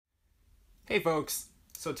Hey folks!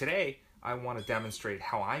 So today I want to demonstrate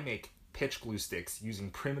how I make pitch glue sticks using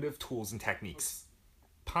primitive tools and techniques.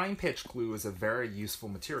 Pine pitch glue is a very useful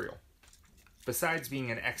material. Besides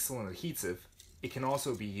being an excellent adhesive, it can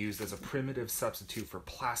also be used as a primitive substitute for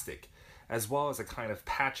plastic, as well as a kind of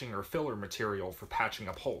patching or filler material for patching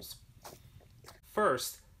up holes.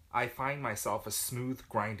 First, I find myself a smooth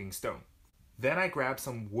grinding stone. Then I grab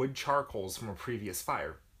some wood charcoals from a previous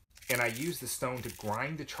fire, and I use the stone to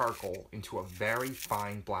grind the charcoal into a very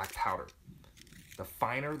fine black powder. The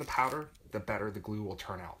finer the powder, the better the glue will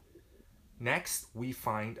turn out. Next, we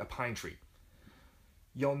find a pine tree.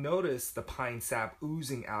 You'll notice the pine sap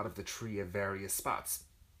oozing out of the tree at various spots.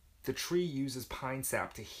 The tree uses pine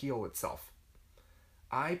sap to heal itself.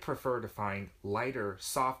 I prefer to find lighter,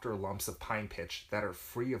 softer lumps of pine pitch that are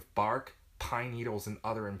free of bark, pine needles, and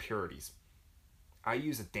other impurities. I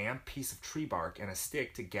use a damp piece of tree bark and a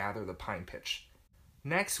stick to gather the pine pitch.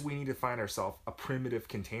 Next, we need to find ourselves a primitive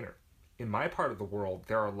container. In my part of the world,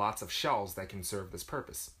 there are lots of shells that can serve this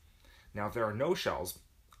purpose. Now, if there are no shells,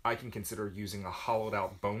 I can consider using a hollowed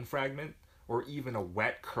out bone fragment or even a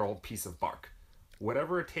wet curled piece of bark.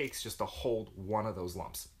 Whatever it takes just to hold one of those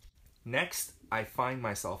lumps. Next, I find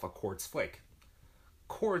myself a quartz flake.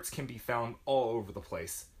 Quartz can be found all over the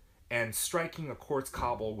place, and striking a quartz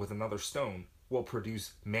cobble with another stone will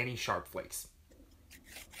produce many sharp flakes.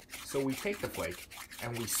 So we take the flake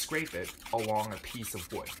and we scrape it along a piece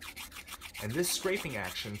of wood. And this scraping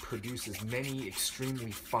action produces many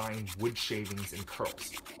extremely fine wood shavings and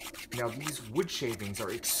curls. Now these wood shavings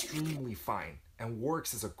are extremely fine and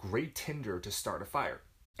works as a great tinder to start a fire.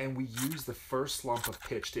 And we use the first lump of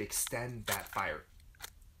pitch to extend that fire.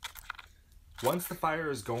 Once the fire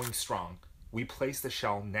is going strong, we place the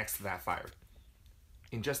shell next to that fire.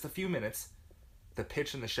 In just a few minutes, the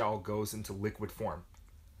pitch in the shell goes into liquid form.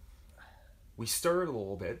 We stir it a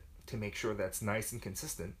little bit to make sure that's nice and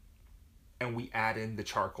consistent, and we add in the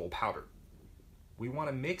charcoal powder. We want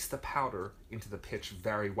to mix the powder into the pitch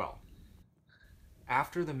very well.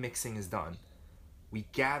 After the mixing is done, we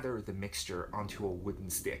gather the mixture onto a wooden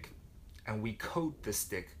stick, and we coat the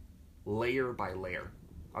stick layer by layer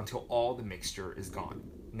until all the mixture is gone.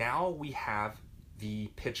 Now we have the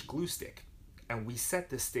pitch glue stick, and we set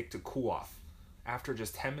the stick to cool off. After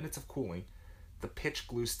just 10 minutes of cooling, the pitch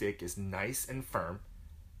glue stick is nice and firm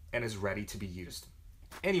and is ready to be used.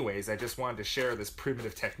 Anyways, I just wanted to share this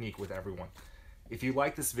primitive technique with everyone. If you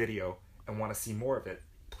like this video and want to see more of it,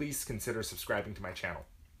 please consider subscribing to my channel.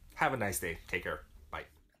 Have a nice day. Take care.